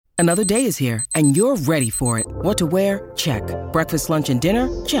Another day is here, and you're ready for it. What to wear? Check. Breakfast, lunch, and dinner?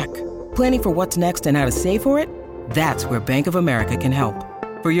 Check. Planning for what's next and how to save for it? That's where Bank of America can help.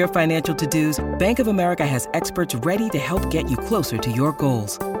 For your financial to-dos, Bank of America has experts ready to help get you closer to your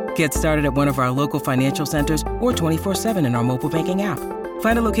goals. Get started at one of our local financial centers or 24/7 in our mobile banking app.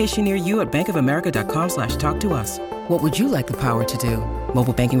 Find a location near you at bankofamerica.com/talktous. What would you like the power to do?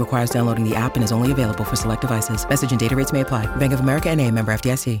 Mobile banking requires downloading the app and is only available for select devices. Message and data rates may apply. Bank of America N.A., member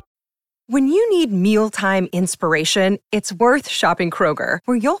FDIC. When you need mealtime inspiration, it's worth shopping Kroger,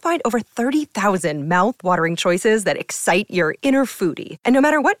 where you'll find over 30,000 mouth-watering choices that excite your inner foodie. And no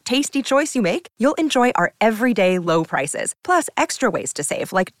matter what tasty choice you make, you'll enjoy our everyday low prices, plus extra ways to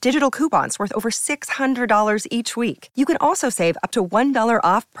save, like digital coupons worth over $600 each week. You can also save up to $1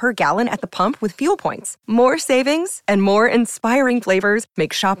 off per gallon at the pump with fuel points. More savings and more inspiring flavors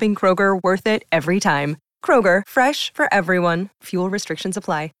make shopping Kroger worth it every time. Kroger, fresh for everyone. Fuel restrictions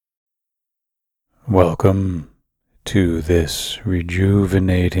apply. Welcome to this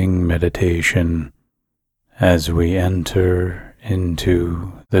rejuvenating meditation as we enter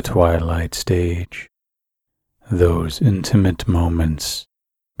into the twilight stage, those intimate moments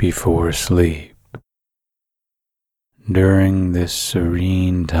before sleep. During this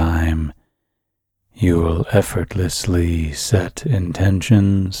serene time, you will effortlessly set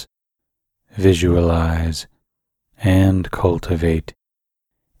intentions, visualize, and cultivate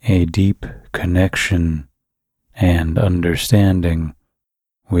a deep connection and understanding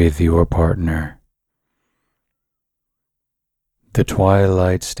with your partner. The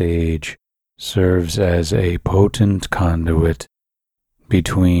twilight stage serves as a potent conduit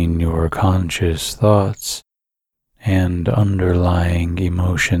between your conscious thoughts and underlying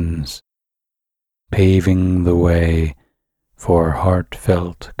emotions, paving the way for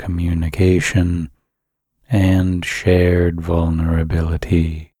heartfelt communication and shared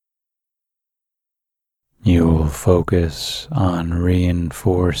vulnerability. You'll focus on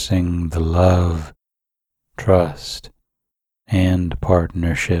reinforcing the love, trust, and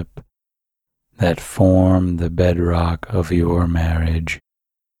partnership that form the bedrock of your marriage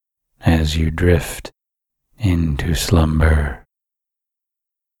as you drift into slumber.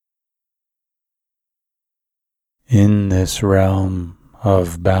 In this realm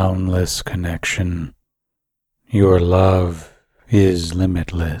of boundless connection, your love is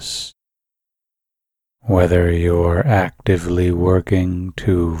limitless. Whether you're actively working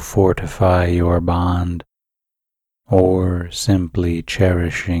to fortify your bond or simply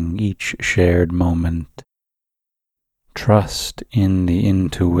cherishing each shared moment, trust in the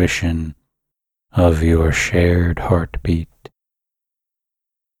intuition of your shared heartbeat.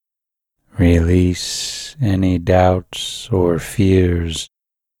 Release any doubts or fears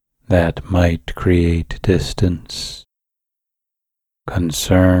that might create distance.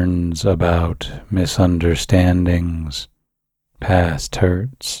 Concerns about misunderstandings, past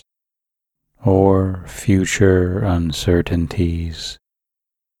hurts, or future uncertainties.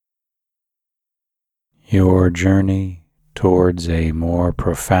 Your journey towards a more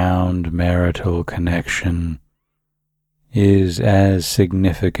profound marital connection is as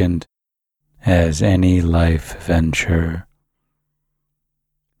significant as any life venture.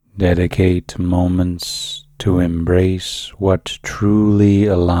 Dedicate moments to embrace what truly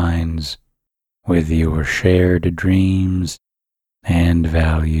aligns with your shared dreams and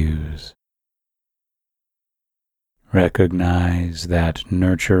values. Recognize that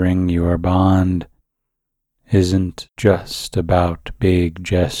nurturing your bond isn't just about big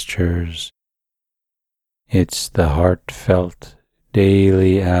gestures. It's the heartfelt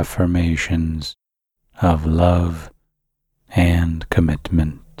daily affirmations of love and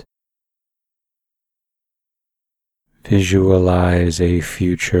commitment. Visualize a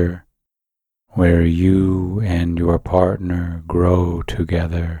future where you and your partner grow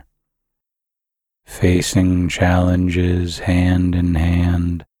together, facing challenges hand in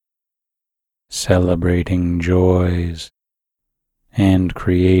hand, celebrating joys, and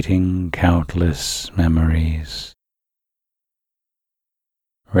creating countless memories.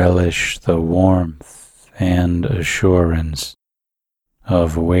 Relish the warmth and assurance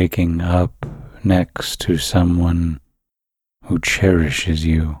of waking up next to someone who cherishes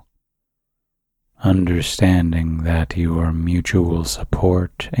you, understanding that your mutual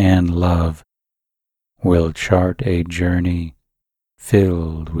support and love will chart a journey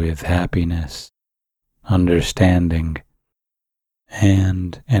filled with happiness, understanding,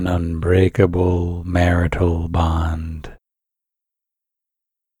 and an unbreakable marital bond.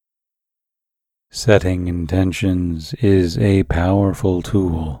 Setting intentions is a powerful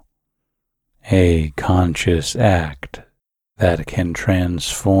tool, a conscious act that can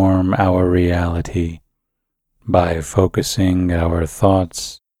transform our reality by focusing our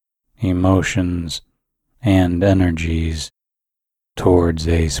thoughts, emotions, and energies towards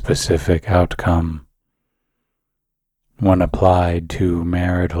a specific outcome. When applied to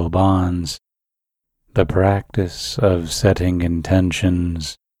marital bonds, the practice of setting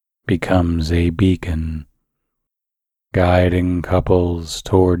intentions becomes a beacon, guiding couples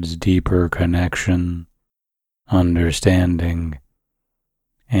towards deeper connection, understanding,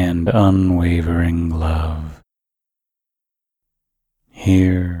 and unwavering love.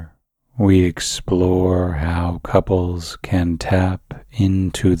 Here, we explore how couples can tap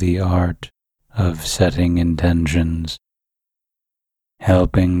into the art of setting intentions,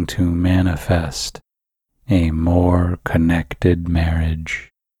 helping to manifest a more connected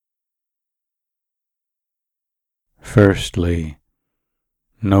marriage. Firstly,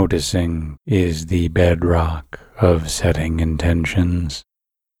 noticing is the bedrock of setting intentions.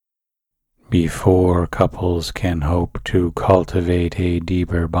 Before couples can hope to cultivate a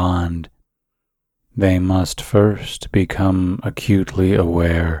deeper bond, they must first become acutely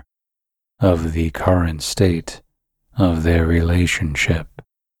aware of the current state of their relationship.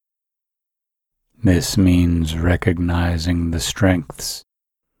 This means recognizing the strengths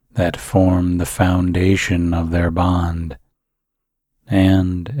that form the foundation of their bond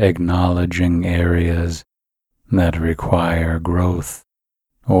and acknowledging areas that require growth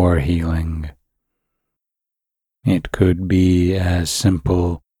or healing. It could be as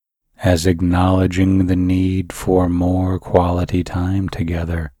simple as acknowledging the need for more quality time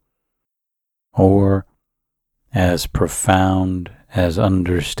together, or as profound as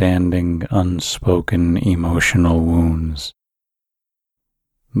understanding unspoken emotional wounds.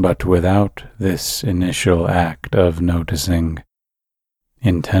 But without this initial act of noticing,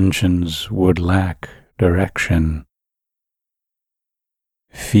 intentions would lack direction.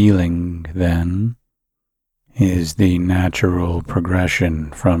 Feeling, then, is the natural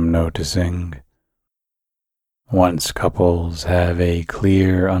progression from noticing. Once couples have a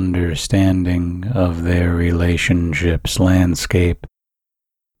clear understanding of their relationship's landscape,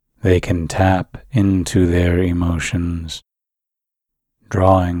 they can tap into their emotions,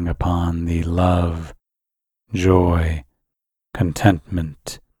 drawing upon the love, joy,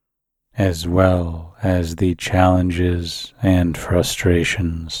 contentment, as well as the challenges and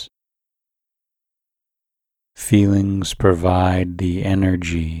frustrations. Feelings provide the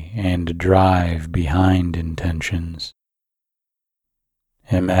energy and drive behind intentions.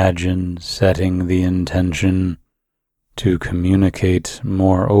 Imagine setting the intention to communicate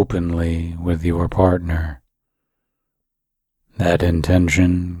more openly with your partner. That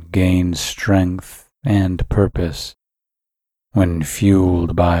intention gains strength and purpose when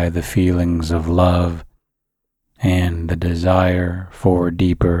fueled by the feelings of love and the desire for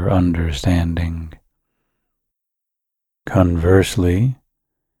deeper understanding. Conversely,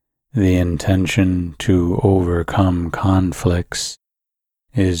 the intention to overcome conflicts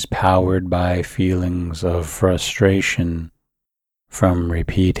is powered by feelings of frustration from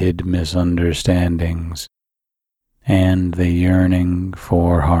repeated misunderstandings and the yearning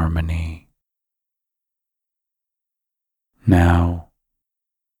for harmony. Now,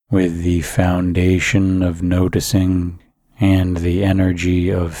 with the foundation of noticing and the energy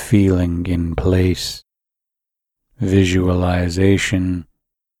of feeling in place, visualization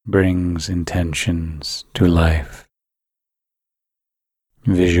brings intentions to life.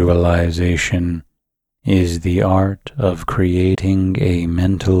 Visualization is the art of creating a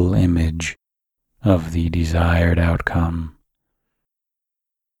mental image of the desired outcome.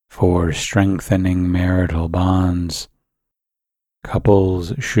 For strengthening marital bonds,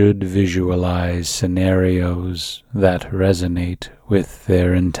 couples should visualize scenarios that resonate with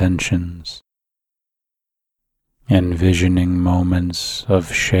their intentions. Envisioning moments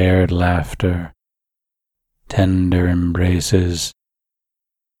of shared laughter, tender embraces,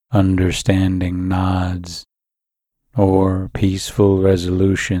 understanding nods, or peaceful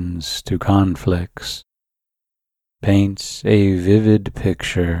resolutions to conflicts paints a vivid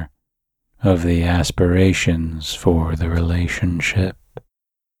picture of the aspirations for the relationship.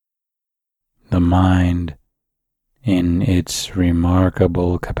 The mind, in its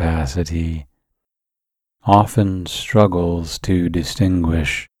remarkable capacity, often struggles to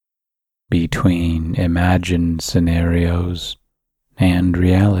distinguish between imagined scenarios and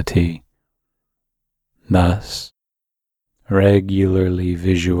reality. Thus, regularly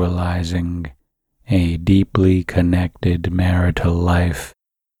visualizing a deeply connected marital life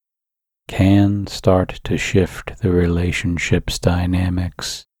can start to shift the relationship's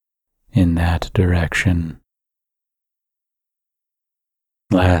dynamics in that direction.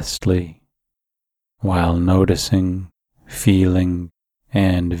 Lastly, while noticing, feeling,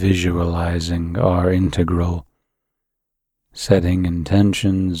 and visualizing are integral, setting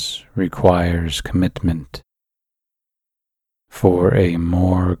intentions requires commitment. For a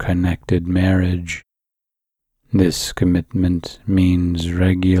more connected marriage, this commitment means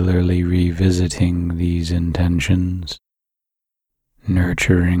regularly revisiting these intentions,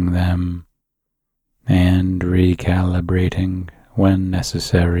 nurturing them, and recalibrating when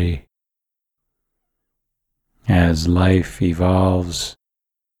necessary. As life evolves,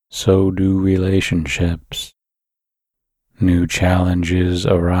 so do relationships. New challenges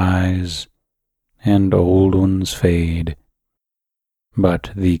arise, and old ones fade,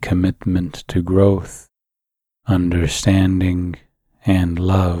 but the commitment to growth, understanding, and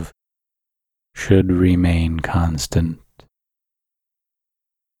love should remain constant.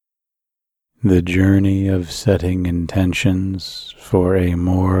 The journey of setting intentions for a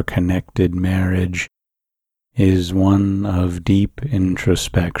more connected marriage is one of deep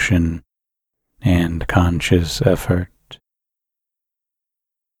introspection and conscious effort.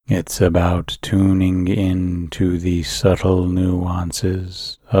 It's about tuning in to the subtle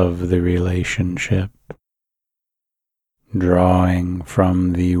nuances of the relationship, drawing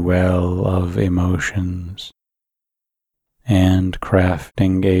from the well of emotions, and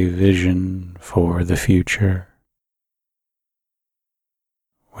crafting a vision for the future.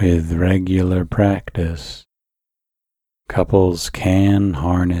 With regular practice, couples can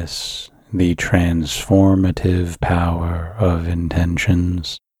harness the transformative power of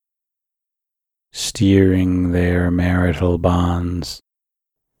intentions, steering their marital bonds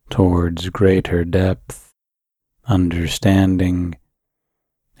towards greater depth, understanding,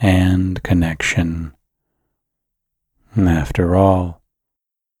 and connection. After all,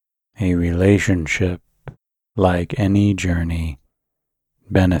 a relationship, like any journey,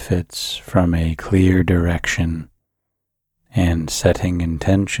 benefits from a clear direction, and setting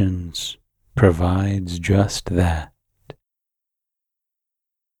intentions provides just that.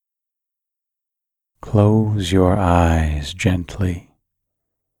 Close your eyes gently.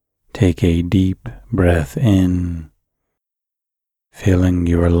 Take a deep breath in, filling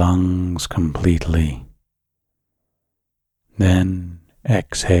your lungs completely. Then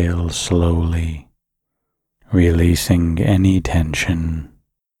exhale slowly, releasing any tension.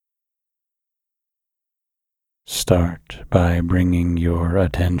 Start by bringing your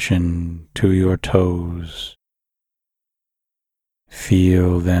attention to your toes.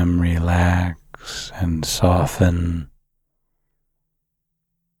 Feel them relax and soften.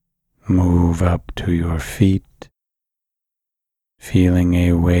 Move up to your feet, feeling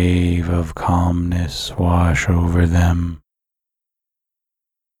a wave of calmness wash over them.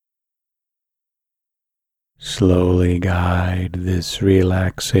 Slowly guide this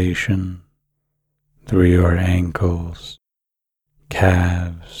relaxation through your ankles,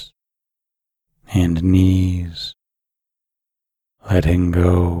 calves, and knees, letting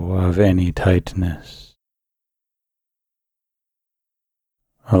go of any tightness.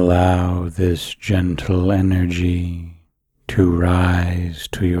 Allow this gentle energy to rise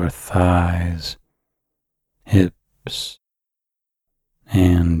to your thighs, hips,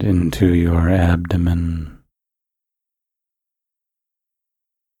 and into your abdomen.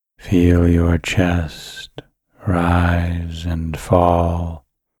 Feel your chest rise and fall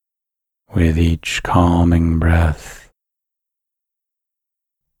with each calming breath.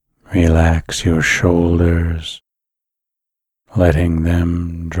 Relax your shoulders, letting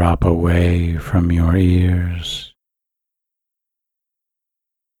them drop away from your ears.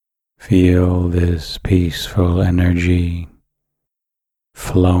 Feel this peaceful energy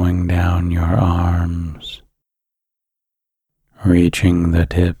flowing down your arms, reaching the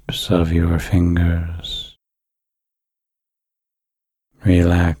tips of your fingers.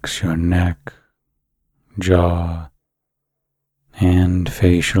 Relax your neck, jaw, and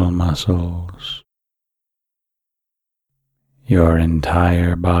facial muscles. Your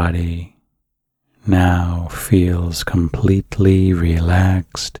entire body now feels completely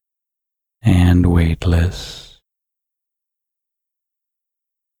relaxed and weightless.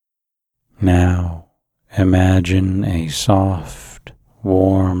 Now, imagine a soft,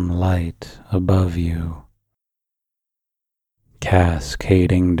 warm light above you,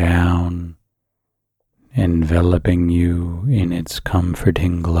 cascading down, enveloping you in its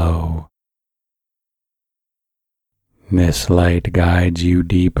comforting glow. This light guides you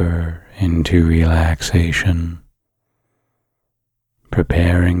deeper into relaxation,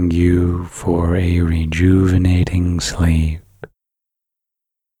 preparing you for a rejuvenating sleep.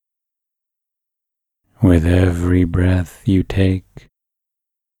 With every breath you take,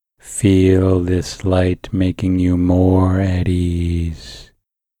 Feel this light making you more at ease,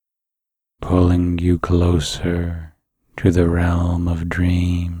 pulling you closer to the realm of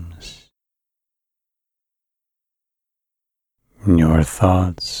dreams. Your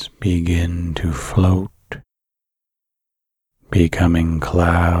thoughts begin to float, becoming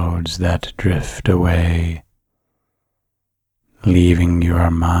clouds that drift away, leaving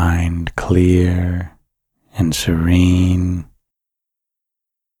your mind clear and serene.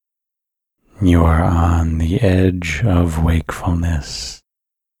 You are on the edge of wakefulness,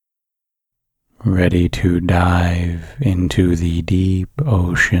 ready to dive into the deep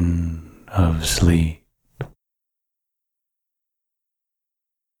ocean of sleep.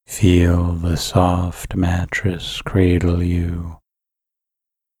 Feel the soft mattress cradle you,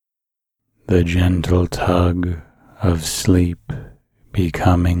 the gentle tug of sleep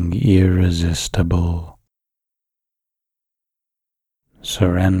becoming irresistible.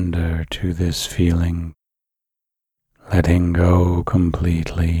 Surrender to this feeling, letting go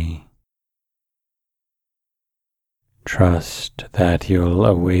completely. Trust that you'll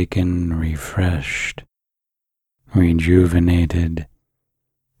awaken refreshed, rejuvenated,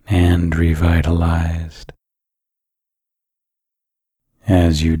 and revitalized.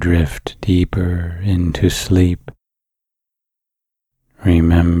 As you drift deeper into sleep,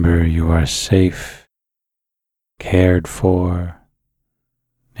 remember you are safe, cared for,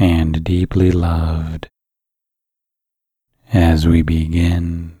 and deeply loved. As we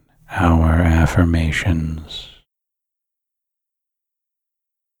begin our affirmations.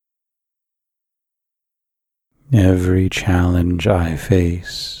 Every challenge I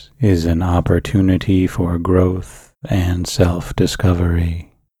face is an opportunity for growth and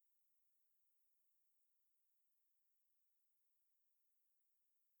self-discovery.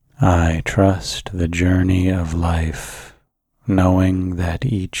 I trust the journey of life, knowing that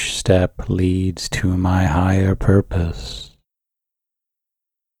each step leads to my higher purpose.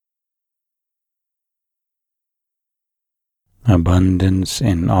 Abundance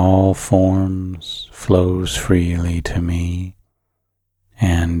in all forms flows freely to me,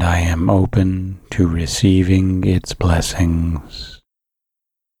 and I am open to receiving its blessings.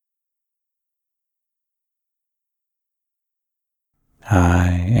 I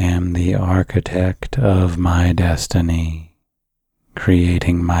am the architect of my destiny,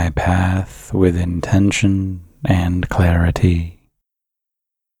 creating my path with intention and clarity.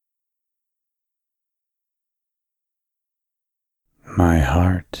 My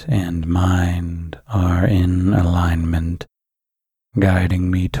heart and mind are in alignment,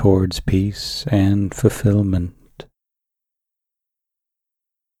 guiding me towards peace and fulfillment.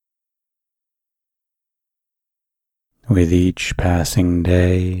 With each passing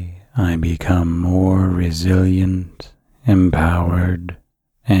day, I become more resilient, empowered,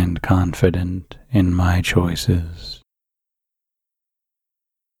 and confident in my choices.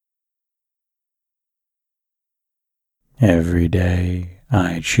 Every day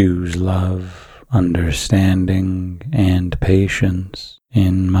I choose love, understanding, and patience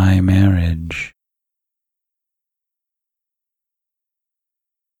in my marriage.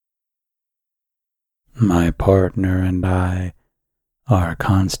 My partner and I are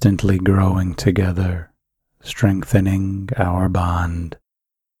constantly growing together, strengthening our bond.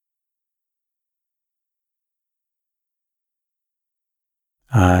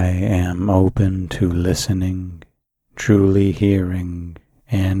 I am open to listening, truly hearing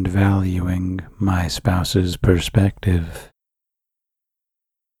and valuing my spouse's perspective.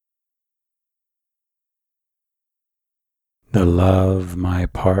 The love my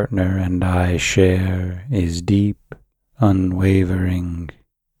partner and I share is deep, unwavering,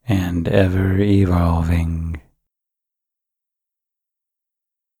 and ever evolving.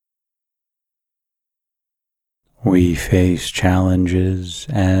 We face challenges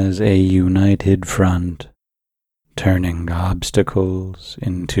as a united front, turning obstacles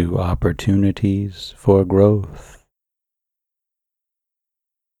into opportunities for growth.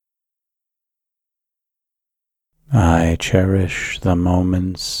 I cherish the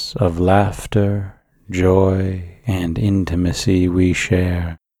moments of laughter, joy, and intimacy we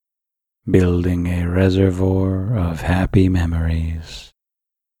share, building a reservoir of happy memories.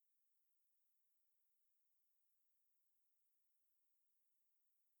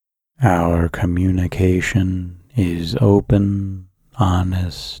 Our communication is open,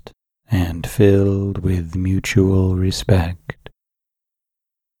 honest, and filled with mutual respect.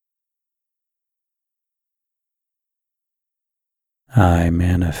 I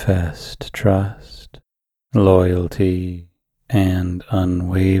manifest trust, loyalty, and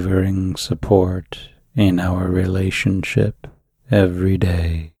unwavering support in our relationship every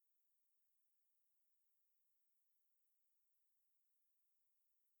day.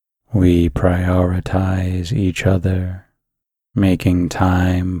 We prioritize each other, making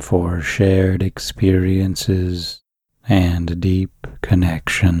time for shared experiences and deep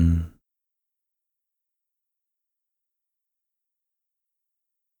connection.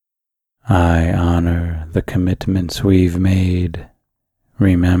 I honor the commitments we've made,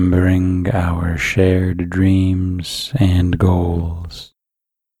 remembering our shared dreams and goals.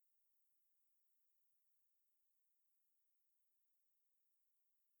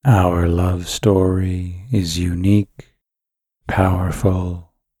 Our love story is unique,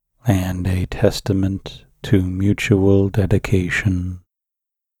 powerful, and a testament to mutual dedication.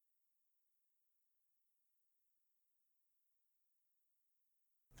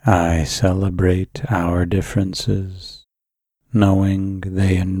 I celebrate our differences, knowing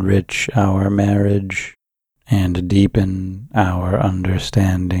they enrich our marriage and deepen our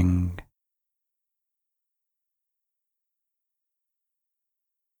understanding.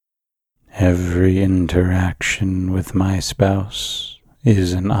 Every interaction with my spouse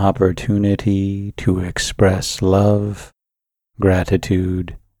is an opportunity to express love,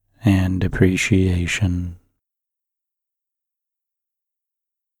 gratitude, and appreciation.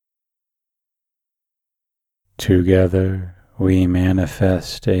 Together, we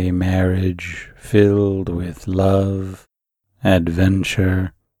manifest a marriage filled with love,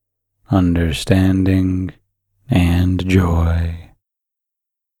 adventure, understanding, and joy.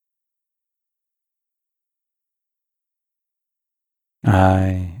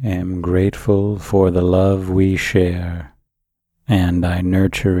 I am grateful for the love we share, and I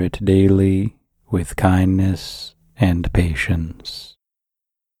nurture it daily with kindness and patience.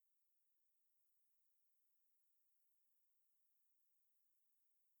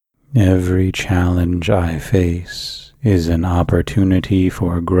 Every challenge I face is an opportunity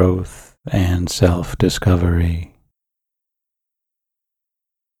for growth and self-discovery.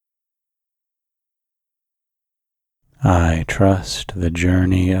 I trust the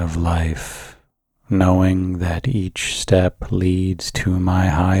journey of life, knowing that each step leads to my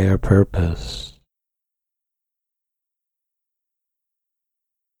higher purpose.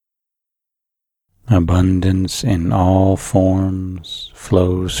 Abundance in all forms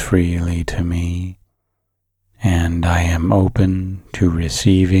flows freely to me, and I am open to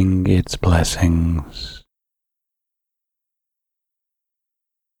receiving its blessings.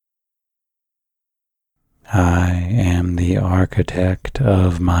 I am the architect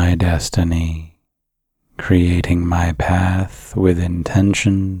of my destiny, creating my path with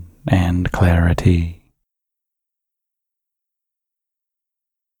intention and clarity.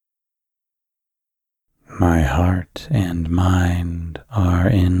 My heart and mind are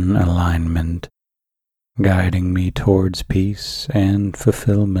in alignment, guiding me towards peace and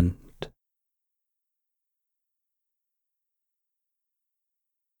fulfillment.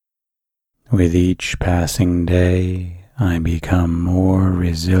 With each passing day, I become more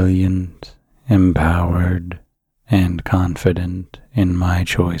resilient, empowered, and confident in my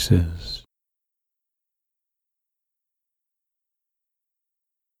choices.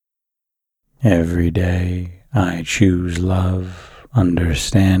 Every day, I choose love,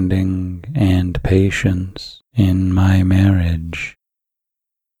 understanding, and patience in my marriage.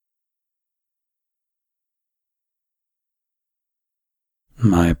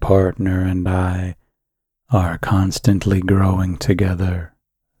 My partner and I are constantly growing together,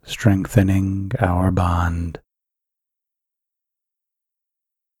 strengthening our bond.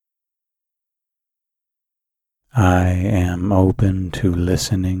 I am open to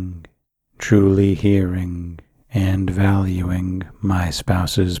listening, truly hearing, and valuing my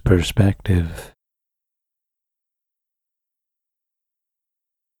spouse's perspective.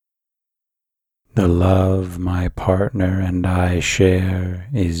 The love my partner and I share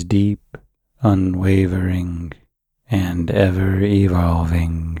is deep, unwavering, and ever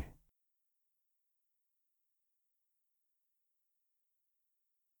evolving.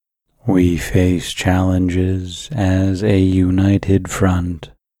 We face challenges as a united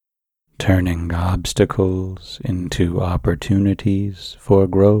front, turning obstacles into opportunities for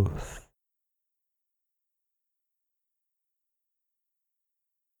growth.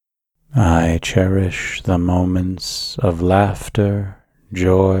 I cherish the moments of laughter,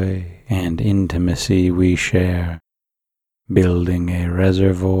 joy, and intimacy we share, building a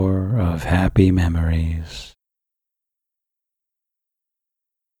reservoir of happy memories.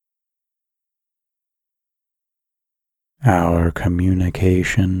 Our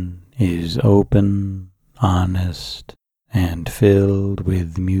communication is open, honest, and filled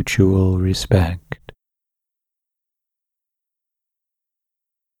with mutual respect.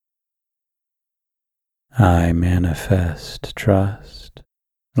 I manifest trust,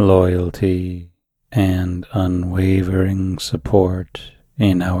 loyalty, and unwavering support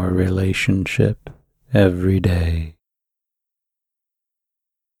in our relationship every day.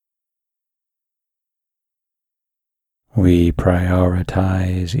 We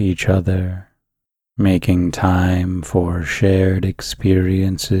prioritize each other, making time for shared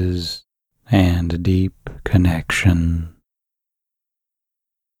experiences and deep connection.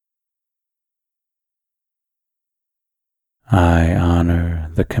 I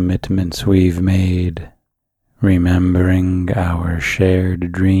honor the commitments we've made, remembering our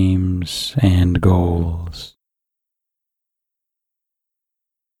shared dreams and goals.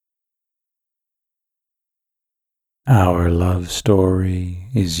 Our love story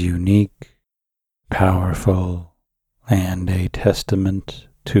is unique, powerful, and a testament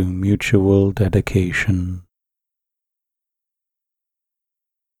to mutual dedication.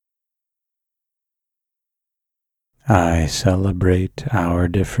 I celebrate our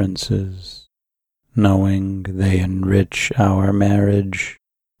differences, knowing they enrich our marriage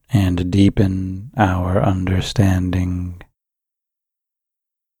and deepen our understanding.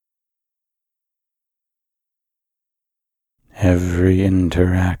 Every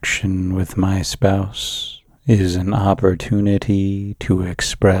interaction with my spouse is an opportunity to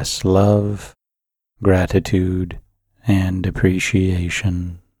express love, gratitude, and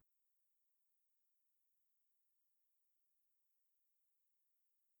appreciation.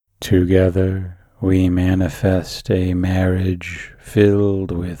 Together, we manifest a marriage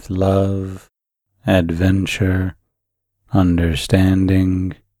filled with love, adventure,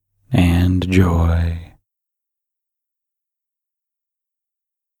 understanding, and joy.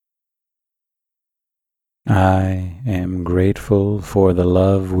 I am grateful for the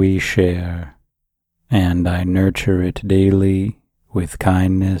love we share, and I nurture it daily with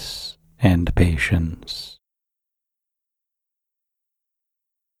kindness and patience.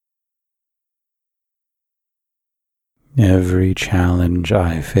 Every challenge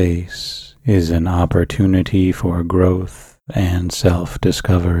I face is an opportunity for growth and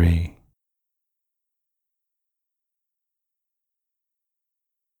self-discovery.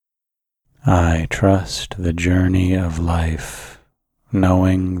 I trust the journey of life,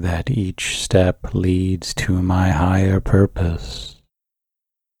 knowing that each step leads to my higher purpose.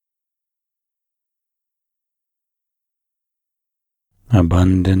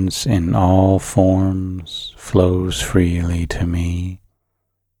 Abundance in all forms flows freely to me,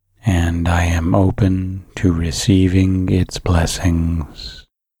 and I am open to receiving its blessings.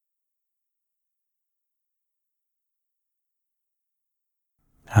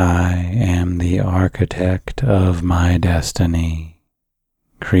 I am the architect of my destiny,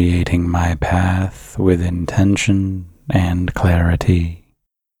 creating my path with intention and clarity.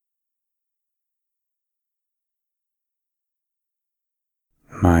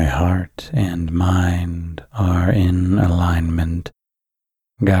 My heart and mind are in alignment,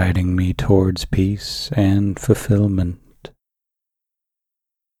 guiding me towards peace and fulfillment.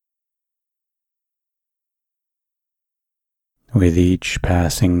 With each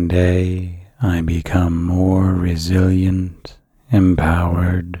passing day, I become more resilient,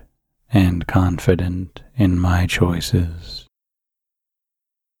 empowered, and confident in my choices.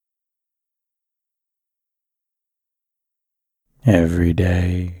 Every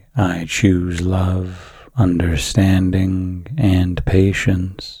day I choose love, understanding, and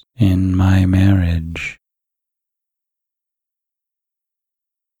patience in my marriage.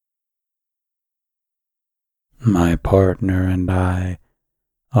 My partner and I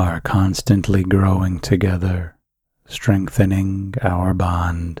are constantly growing together, strengthening our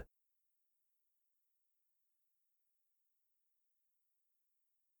bond.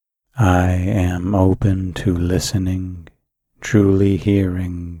 I am open to listening, truly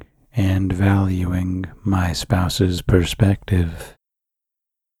hearing and valuing my spouse's perspective.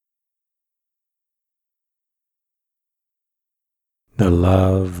 The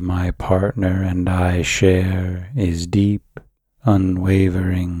love my partner and I share is deep,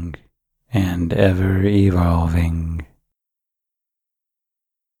 unwavering, and ever evolving.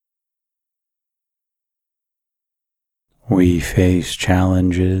 We face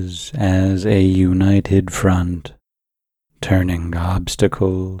challenges as a united front, turning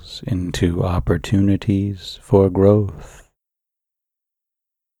obstacles into opportunities for growth.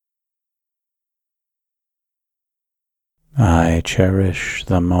 I cherish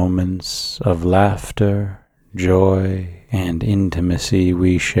the moments of laughter, joy, and intimacy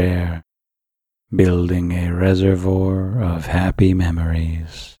we share, building a reservoir of happy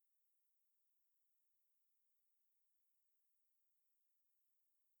memories.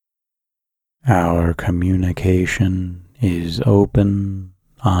 Our communication is open,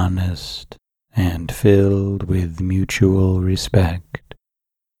 honest, and filled with mutual respect.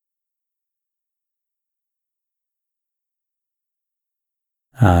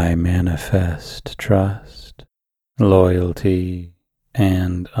 I manifest trust, loyalty,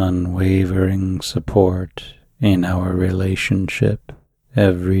 and unwavering support in our relationship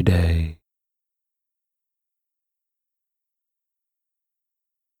every day.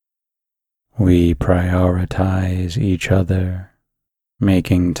 We prioritize each other,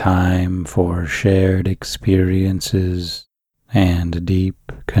 making time for shared experiences and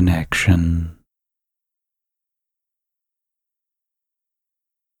deep connection.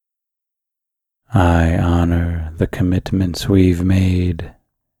 I honor the commitments we've made,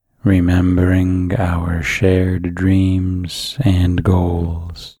 remembering our shared dreams and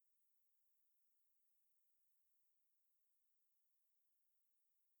goals.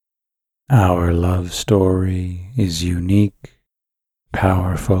 Our love story is unique,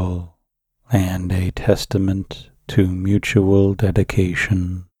 powerful, and a testament to mutual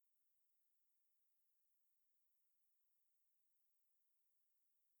dedication.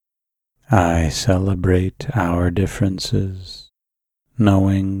 I celebrate our differences,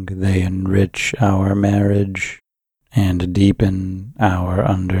 knowing they enrich our marriage and deepen our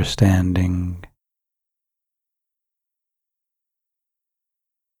understanding.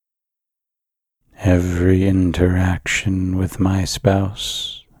 Every interaction with my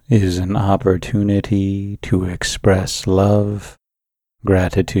spouse is an opportunity to express love,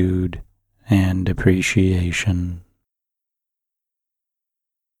 gratitude, and appreciation.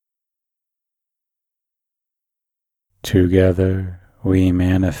 Together, we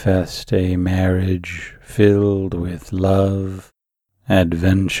manifest a marriage filled with love,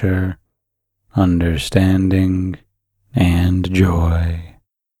 adventure, understanding, and joy.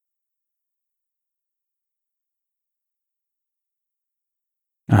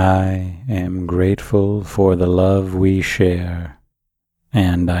 I am grateful for the love we share,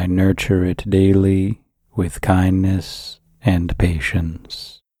 and I nurture it daily with kindness and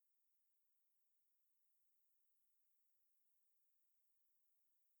patience.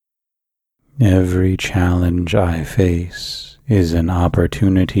 Every challenge I face is an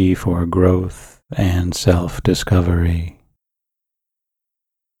opportunity for growth and self-discovery.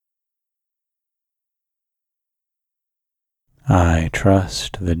 I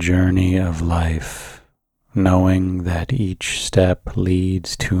trust the journey of life, knowing that each step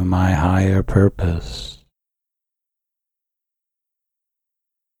leads to my higher purpose.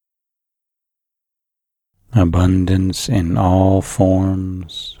 Abundance in all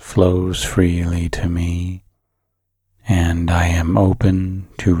forms flows freely to me, and I am open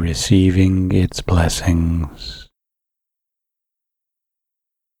to receiving its blessings.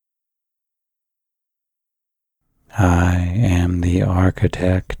 I am the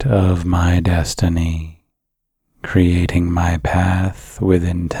architect of my destiny, creating my path with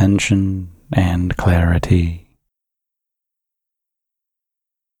intention and clarity.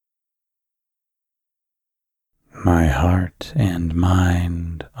 My heart and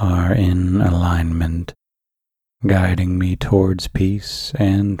mind are in alignment, guiding me towards peace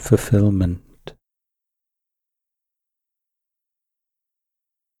and fulfillment.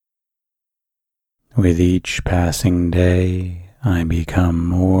 With each passing day, I become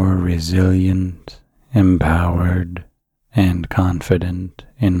more resilient, empowered, and confident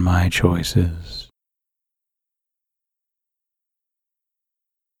in my choices.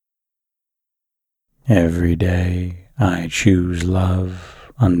 Every day, I choose love,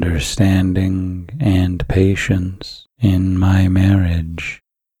 understanding, and patience in my marriage.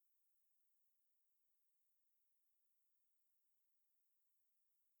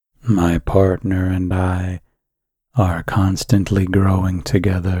 My partner and I are constantly growing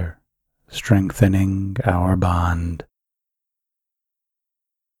together, strengthening our bond.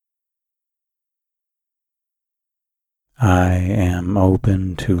 I am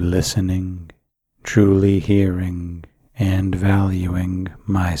open to listening, truly hearing, and valuing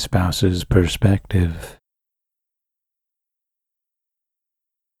my spouse's perspective.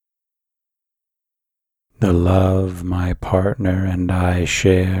 The love my partner and I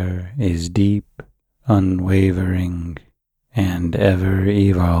share is deep, unwavering, and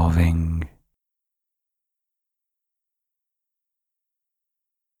ever-evolving.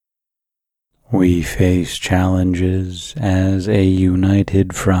 We face challenges as a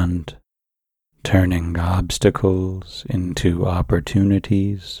united front, turning obstacles into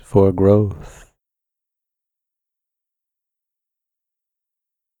opportunities for growth.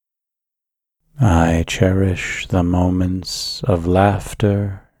 I cherish the moments of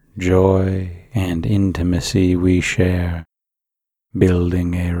laughter, joy, and intimacy we share,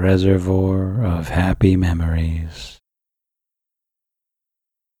 building a reservoir of happy memories.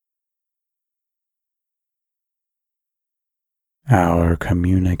 Our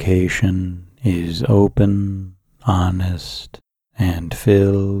communication is open, honest, and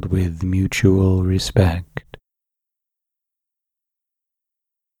filled with mutual respect.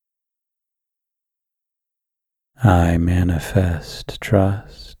 I manifest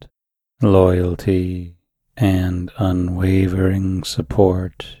trust, loyalty, and unwavering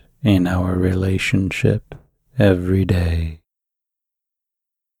support in our relationship every day.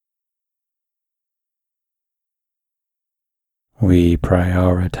 We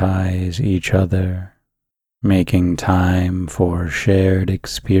prioritize each other, making time for shared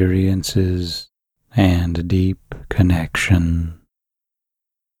experiences and deep connection.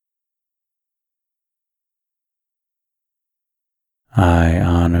 I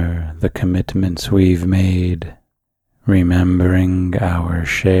honor the commitments we've made, remembering our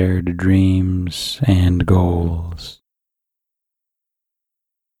shared dreams and goals.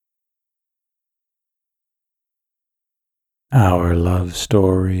 Our love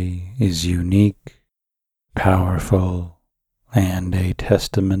story is unique, powerful, and a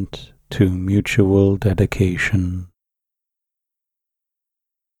testament to mutual dedication.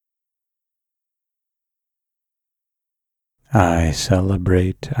 I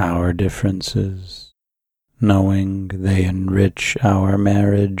celebrate our differences, knowing they enrich our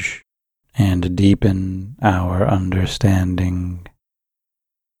marriage and deepen our understanding.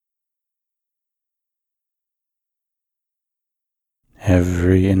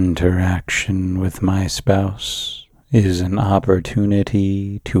 Every interaction with my spouse is an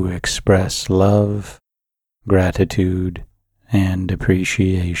opportunity to express love, gratitude, and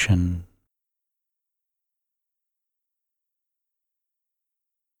appreciation.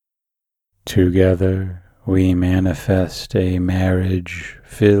 Together, we manifest a marriage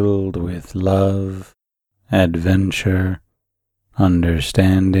filled with love, adventure,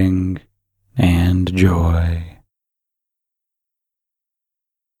 understanding, and joy.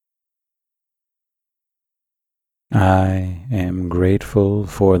 I am grateful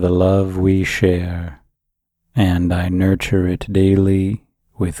for the love we share, and I nurture it daily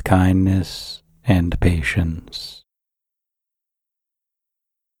with kindness and patience.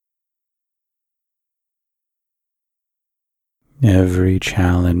 Every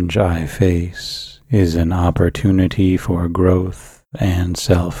challenge I face is an opportunity for growth and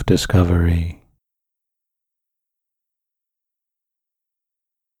self-discovery.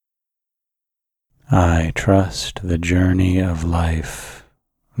 I trust the journey of life,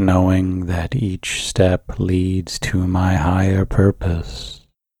 knowing that each step leads to my higher purpose.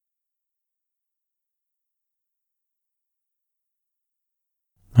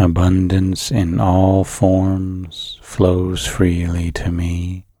 Abundance in all forms flows freely to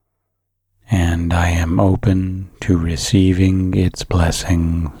me, and I am open to receiving its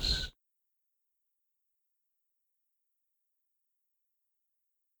blessings.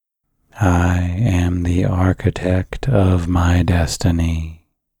 I am the architect of my destiny,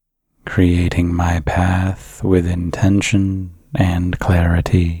 creating my path with intention and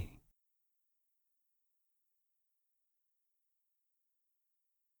clarity.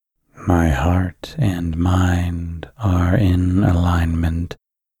 My heart and mind are in alignment,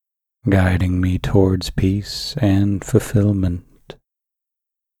 guiding me towards peace and fulfillment.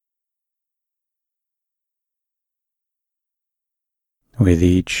 With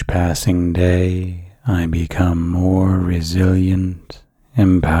each passing day, I become more resilient,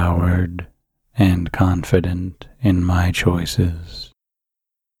 empowered, and confident in my choices.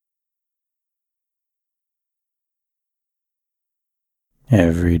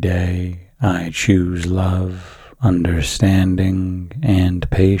 Every day, I choose love, understanding, and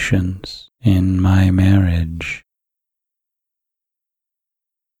patience in my marriage.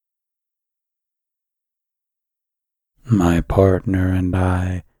 My partner and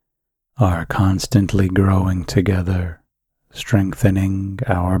I are constantly growing together, strengthening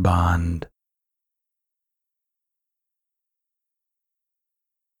our bond.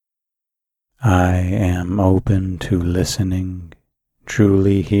 I am open to listening,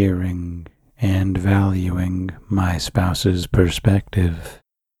 truly hearing, and valuing my spouse's perspective.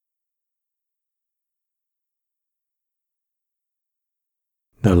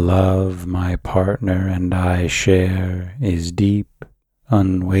 The love my partner and I share is deep,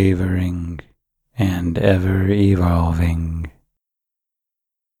 unwavering, and ever-evolving.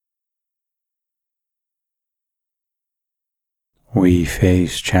 We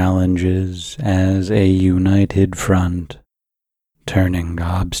face challenges as a united front, turning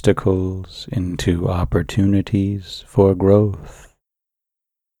obstacles into opportunities for growth.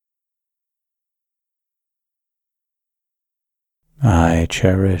 I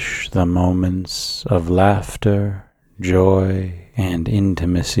cherish the moments of laughter, joy, and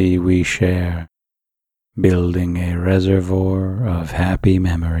intimacy we share, building a reservoir of happy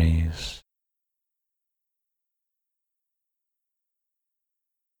memories.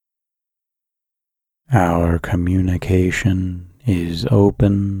 Our communication is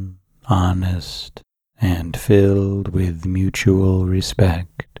open, honest, and filled with mutual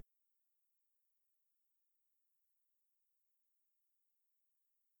respect.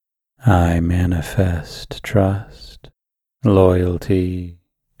 I manifest trust, loyalty,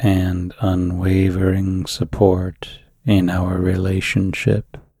 and unwavering support in our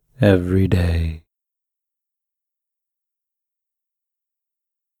relationship every day.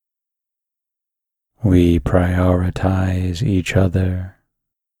 We prioritize each other,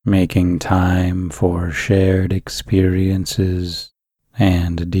 making time for shared experiences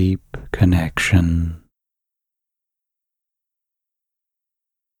and deep connection.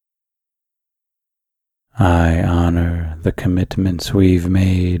 I honor the commitments we've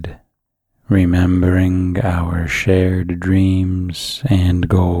made, remembering our shared dreams and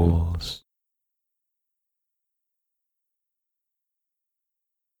goals.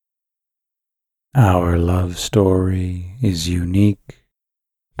 Our love story is unique,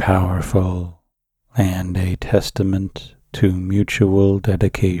 powerful, and a testament to mutual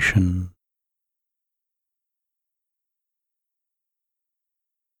dedication.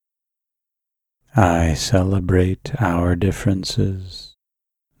 I celebrate our differences,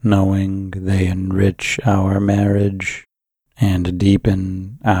 knowing they enrich our marriage and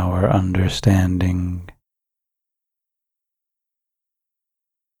deepen our understanding.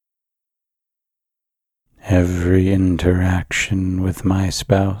 Every interaction with my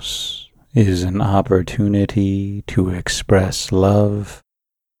spouse is an opportunity to express love,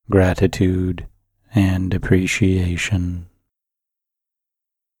 gratitude, and appreciation.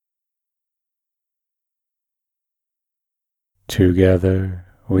 Together,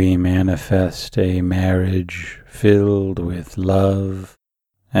 we manifest a marriage filled with love,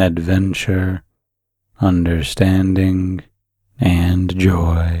 adventure, understanding, and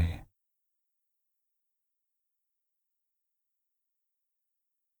joy.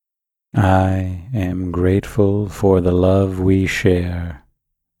 I am grateful for the love we share,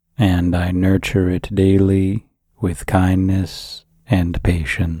 and I nurture it daily with kindness and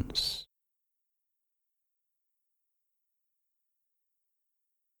patience.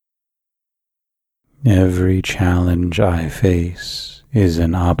 Every challenge I face is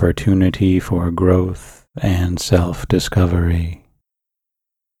an opportunity for growth and self-discovery.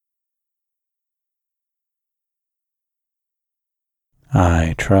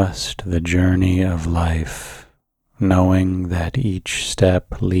 I trust the journey of life, knowing that each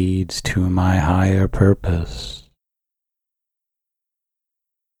step leads to my higher purpose.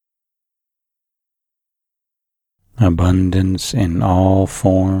 Abundance in all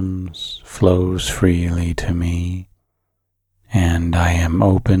forms flows freely to me, and I am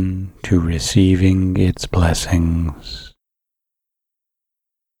open to receiving its blessings.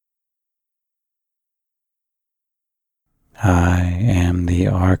 I am the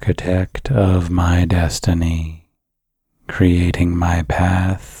architect of my destiny, creating my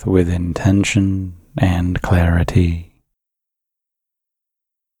path with intention and clarity.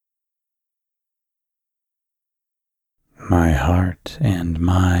 My heart and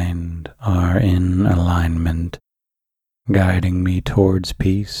mind are in alignment, guiding me towards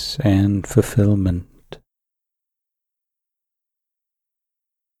peace and fulfillment.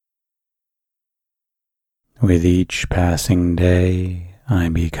 With each passing day, I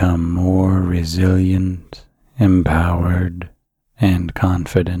become more resilient, empowered, and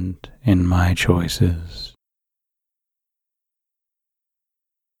confident in my choices.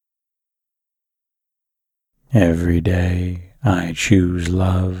 Every day I choose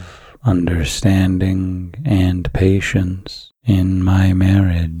love, understanding, and patience in my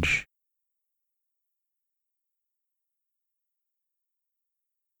marriage.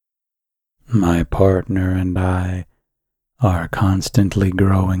 My partner and I are constantly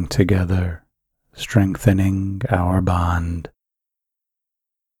growing together, strengthening our bond.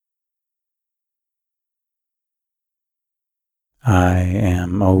 I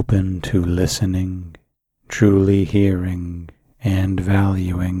am open to listening, truly hearing and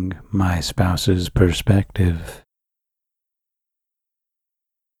valuing my spouse's perspective.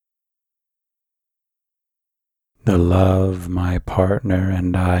 The love my partner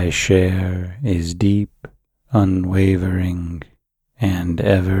and I share is deep, unwavering, and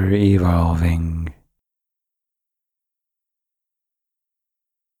ever evolving.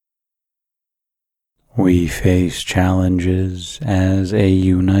 We face challenges as a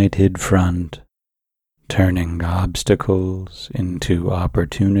united front, turning obstacles into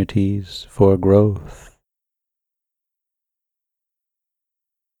opportunities for growth.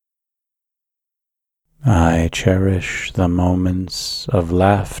 I cherish the moments of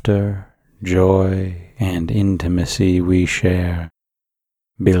laughter, joy, and intimacy we share,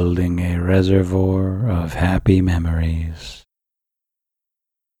 building a reservoir of happy memories.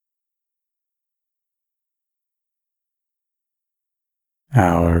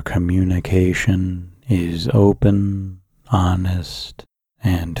 Our communication is open, honest,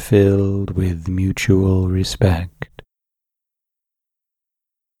 and filled with mutual respect.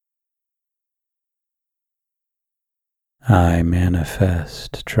 I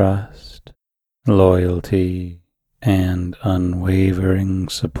manifest trust, loyalty, and unwavering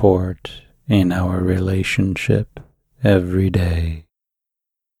support in our relationship every day.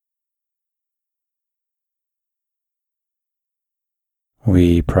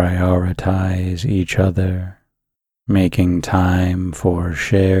 We prioritize each other, making time for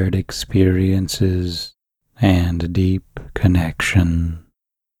shared experiences and deep connection.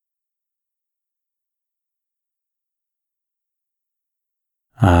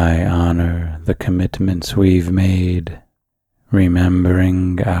 I honor the commitments we've made,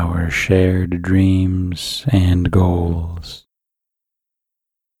 remembering our shared dreams and goals.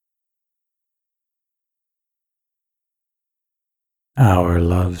 Our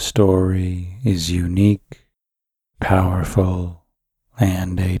love story is unique, powerful,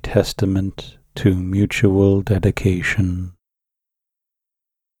 and a testament to mutual dedication.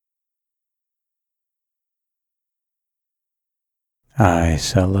 I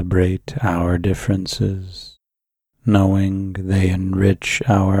celebrate our differences, knowing they enrich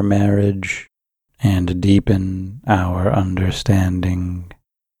our marriage and deepen our understanding.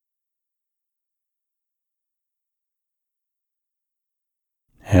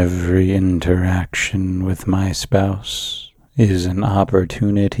 Every interaction with my spouse is an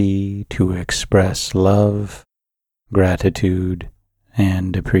opportunity to express love, gratitude,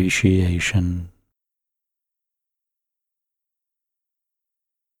 and appreciation.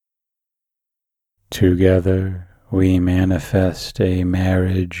 Together, we manifest a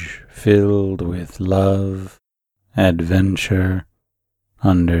marriage filled with love, adventure,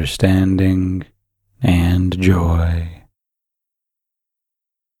 understanding, and joy.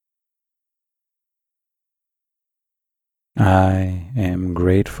 I am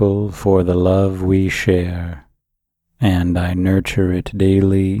grateful for the love we share, and I nurture it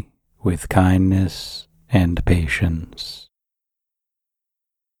daily with kindness and patience.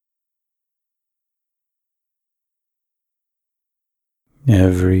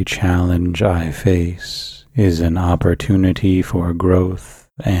 Every challenge I face is an opportunity for growth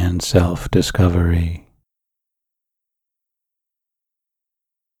and self-discovery.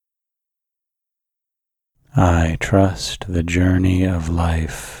 I trust the journey of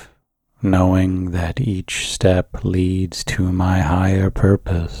life, knowing that each step leads to my higher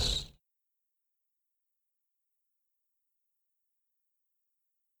purpose.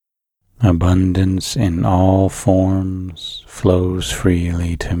 Abundance in all forms flows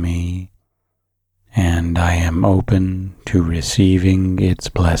freely to me, and I am open to receiving its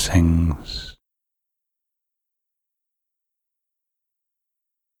blessings.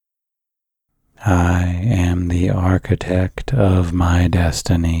 I am the architect of my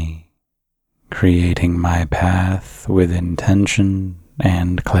destiny, creating my path with intention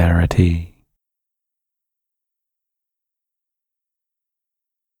and clarity.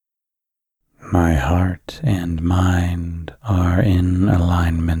 My heart and mind are in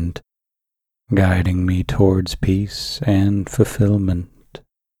alignment, guiding me towards peace and fulfillment.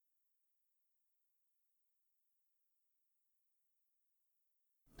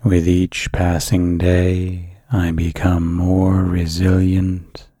 With each passing day, I become more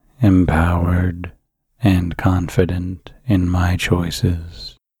resilient, empowered, and confident in my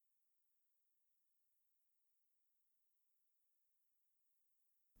choices.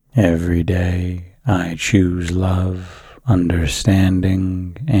 Every day, I choose love,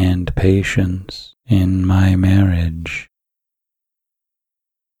 understanding, and patience in my marriage.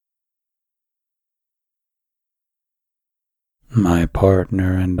 My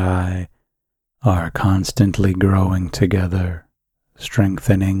partner and I are constantly growing together,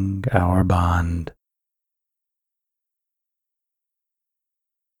 strengthening our bond.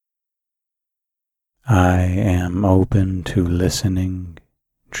 I am open to listening,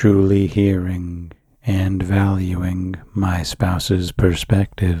 truly hearing, and valuing my spouse's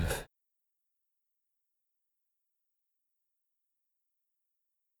perspective.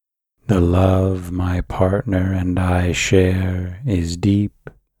 The love my partner and I share is deep,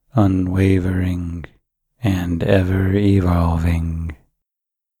 unwavering, and ever evolving.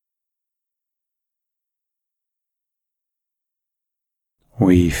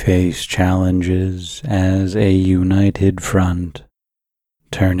 We face challenges as a united front,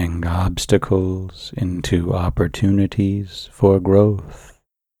 turning obstacles into opportunities for growth.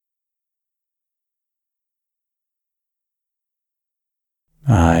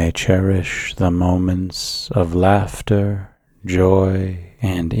 I cherish the moments of laughter, joy,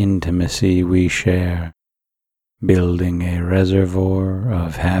 and intimacy we share, building a reservoir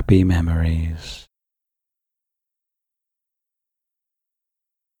of happy memories.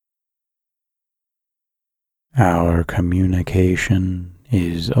 Our communication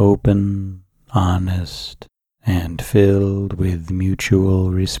is open, honest, and filled with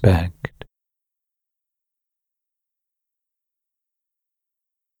mutual respect.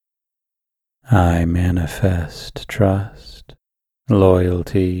 I manifest trust,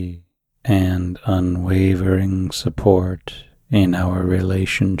 loyalty, and unwavering support in our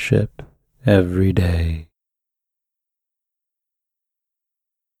relationship every day.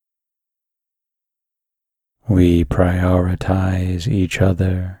 We prioritize each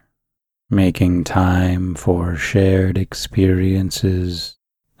other, making time for shared experiences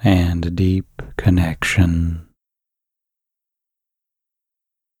and deep connection.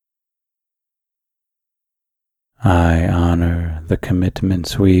 I honor the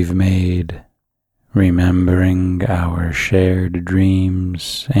commitments we've made, remembering our shared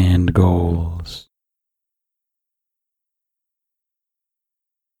dreams and goals.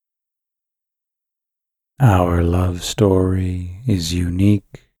 Our love story is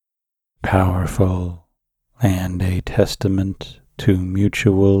unique, powerful, and a testament to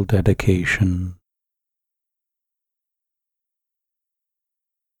mutual dedication.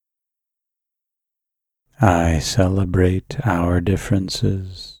 I celebrate our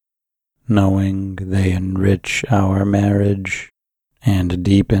differences, knowing they enrich our marriage and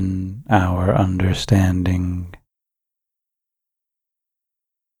deepen our understanding.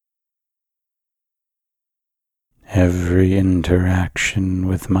 Every interaction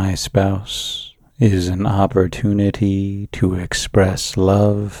with my spouse is an opportunity to express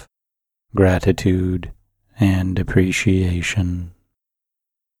love, gratitude, and appreciation.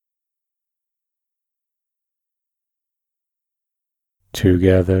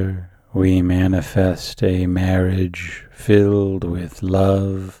 Together, we manifest a marriage filled with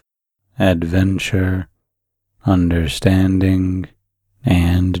love, adventure, understanding,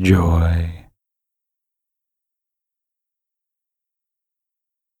 and joy.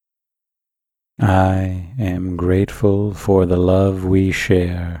 I am grateful for the love we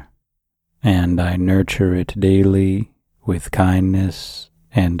share, and I nurture it daily with kindness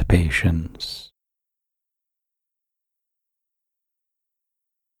and patience.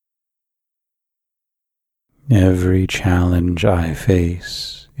 Every challenge I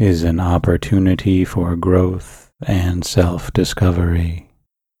face is an opportunity for growth and self-discovery.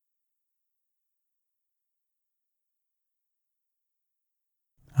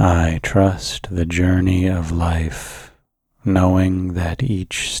 I trust the journey of life, knowing that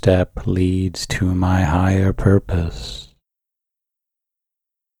each step leads to my higher purpose.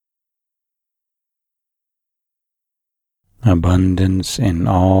 Abundance in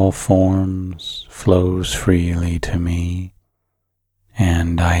all forms flows freely to me,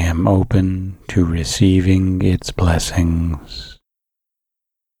 and I am open to receiving its blessings.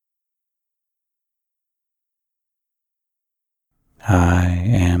 I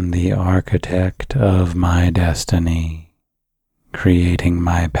am the architect of my destiny, creating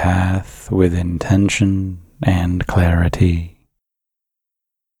my path with intention and clarity.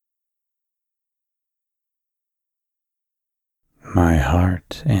 My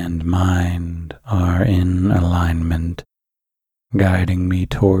heart and mind are in alignment, guiding me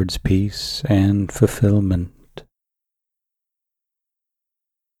towards peace and fulfillment.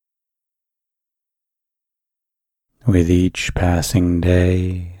 With each passing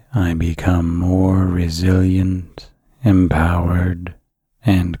day, I become more resilient, empowered,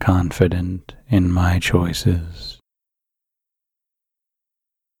 and confident in my choices.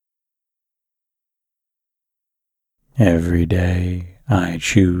 Every day I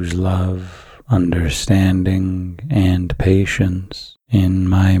choose love, understanding, and patience in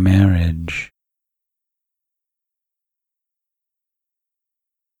my marriage.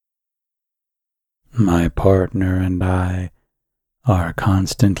 My partner and I are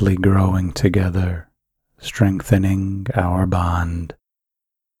constantly growing together, strengthening our bond.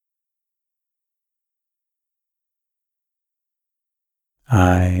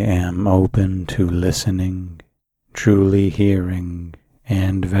 I am open to listening, truly hearing,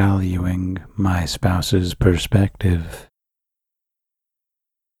 and valuing my spouse's perspective.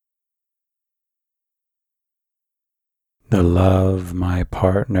 The love my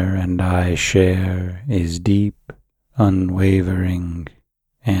partner and I share is deep, unwavering,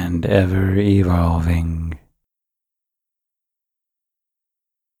 and ever evolving.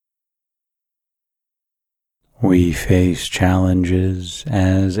 We face challenges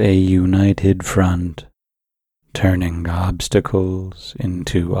as a united front, turning obstacles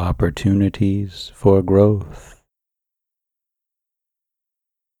into opportunities for growth.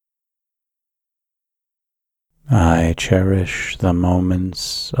 I cherish the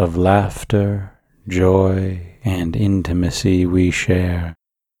moments of laughter, joy, and intimacy we share,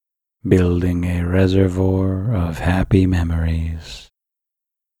 building a reservoir of happy memories.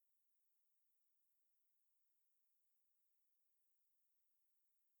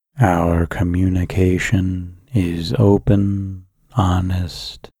 Our communication is open,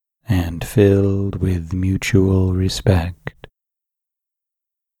 honest, and filled with mutual respect.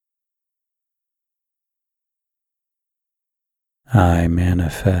 I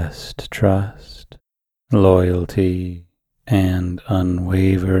manifest trust, loyalty, and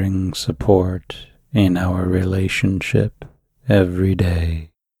unwavering support in our relationship every day.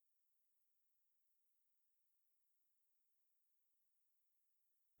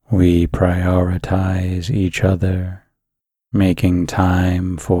 We prioritize each other, making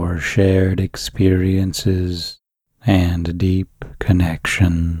time for shared experiences and deep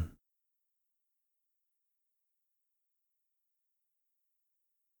connection.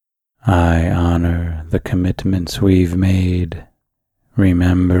 I honor the commitments we've made,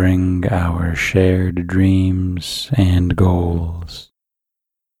 remembering our shared dreams and goals.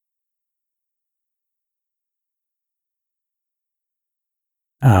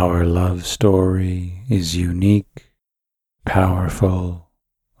 Our love story is unique, powerful,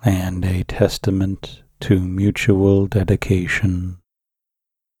 and a testament to mutual dedication.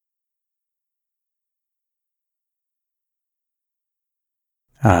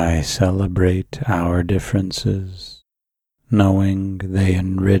 I celebrate our differences, knowing they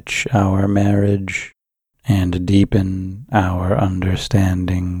enrich our marriage and deepen our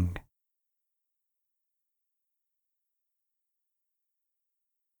understanding.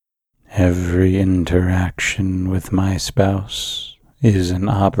 Every interaction with my spouse is an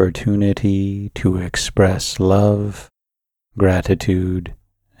opportunity to express love, gratitude,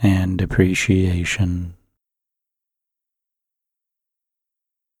 and appreciation.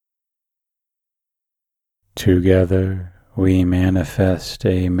 Together, we manifest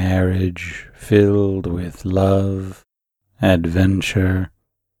a marriage filled with love, adventure,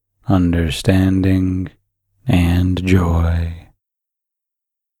 understanding, and joy.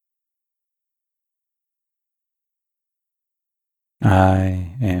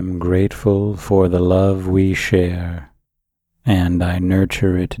 I am grateful for the love we share, and I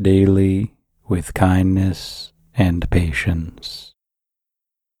nurture it daily with kindness and patience.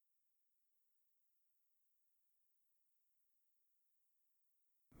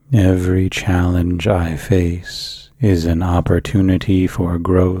 Every challenge I face is an opportunity for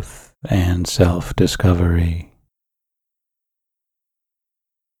growth and self-discovery.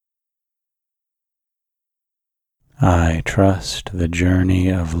 I trust the journey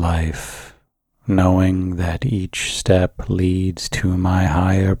of life, knowing that each step leads to my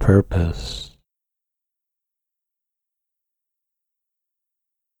higher purpose.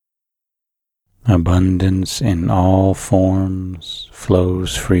 Abundance in all forms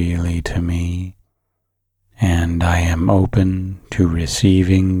flows freely to me, and I am open to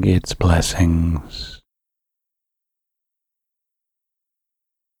receiving its blessings.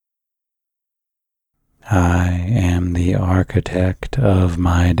 I am the architect of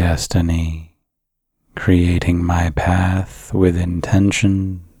my destiny, creating my path with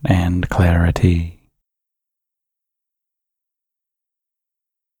intention and clarity.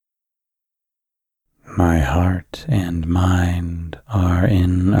 My heart and mind are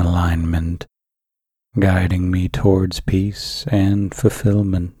in alignment, guiding me towards peace and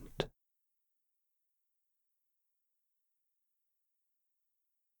fulfillment.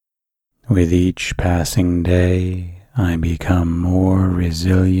 With each passing day, I become more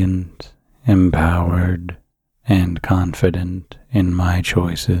resilient, empowered, and confident in my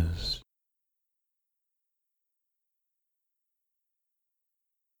choices.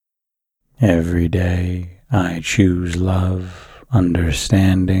 Every day, I choose love,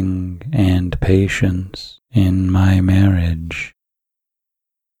 understanding, and patience in my marriage.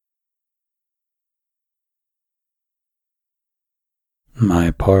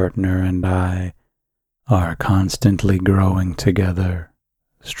 My partner and I are constantly growing together,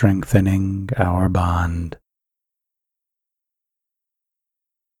 strengthening our bond.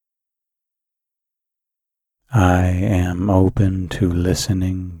 I am open to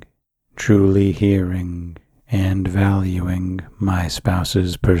listening, truly hearing, and valuing my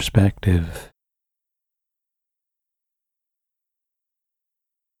spouse's perspective.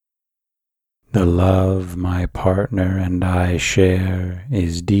 The love my partner and I share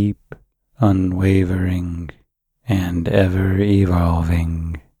is deep, unwavering, and ever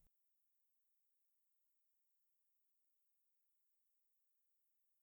evolving.